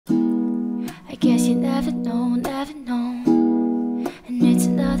guess you never know, never know. And it's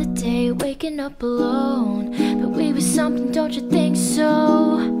another day waking up alone, but we were something, don't you think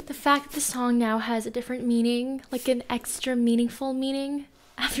so? The fact that the song now has a different meaning, like an extra meaningful meaning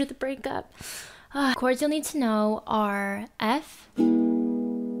after the breakup. Chords you'll need to know are F,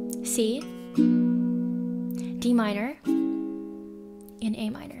 C, D minor, and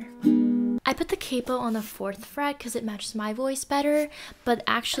A minor. I put the capo on the 4th fret because it matches my voice better, but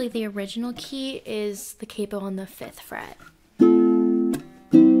actually the original key is the capo on the 5th fret.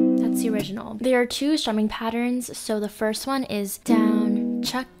 That's the original. There are 2 strumming patterns, so the first one is down,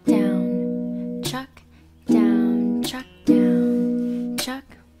 chuck, down, chuck, down, chuck, down, chuck.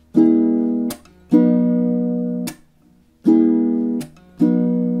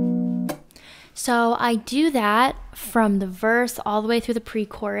 So I do that from the verse all the way through the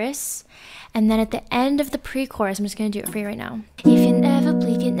pre-chorus, and then at the end of the pre-chorus, I'm just gonna do it for you right now. If you never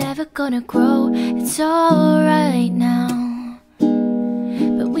bleed, you're never gonna grow. It's alright now,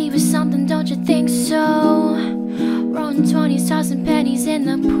 but we were something, don't you think so? Rolling 20s, tossing pennies in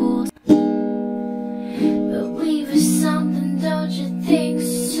the pool. But we were something, don't you think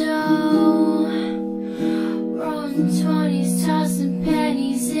so? Rolling 20s, tossing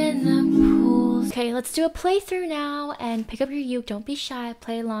pennies in the pool. Okay, let's do a playthrough now and pick up your uke. Don't be shy,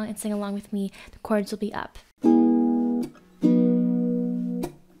 play along and sing along with me. The chords will be up. I'm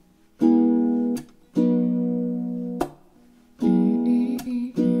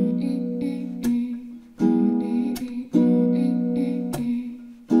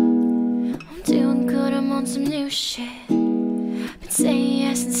doing good, I'm on some new shit. Been saying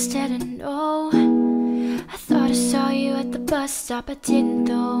yes instead of no. I thought I saw you at the bus stop, I didn't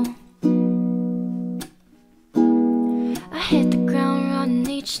though. I hit the ground running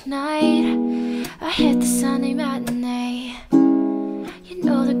each night. I hit the Sunday matinee. You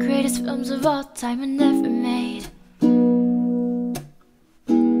know the greatest films of all time were never made.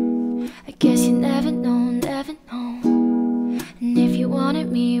 I guess you never know, never know. And if you wanted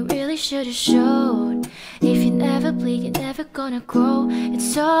me, you really should have showed. If you never bleed, you're never gonna grow.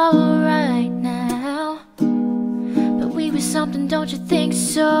 It's alright now, but we were something, don't you think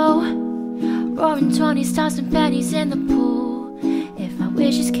so? Roaring 20s, tossing pennies in the pool. If my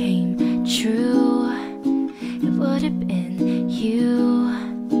wishes came true, it would have been you.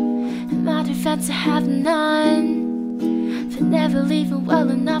 In my defense, I have none for never leaving well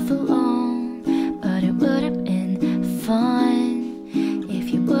enough alone. But it would have been fun if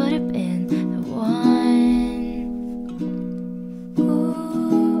you would have been the one. Ooh.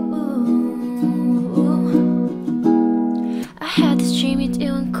 I had this dream you're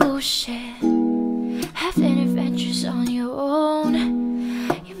doing cool shit, having adventures on your own.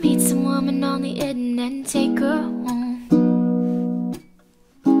 You meet some woman on the internet and take her home.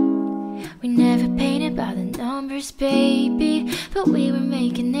 We never painted by the numbers, baby, but we were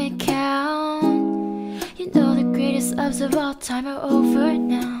making it count. You know the greatest loves of all time are over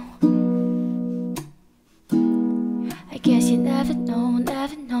now. I guess you never know,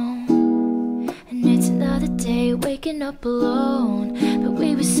 never know. And it's another day waking up alone, but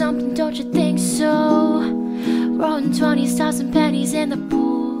we were something, don't you think so? Rolling 20s, tossing pennies in the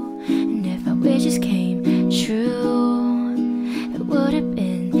pool. And if my wishes came true, it would have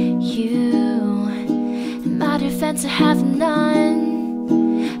been you. In my defense, I have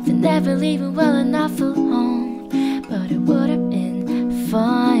none for never leaving well enough alone. But it would have been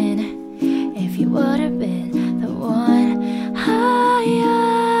fun if you would have been the one.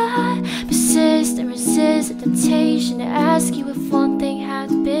 I persist and resist the temptation to ask you if one thing had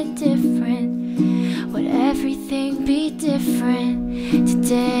been different. Would everything be different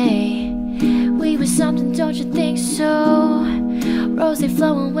today? We were something, don't you think so? Rose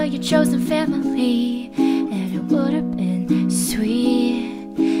flowing with your chosen family. And it would have been sweet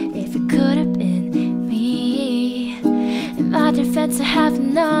if it could have been me. In my defense, I have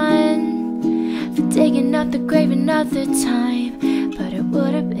none for digging up the grave another time. But it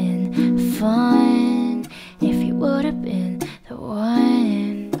would have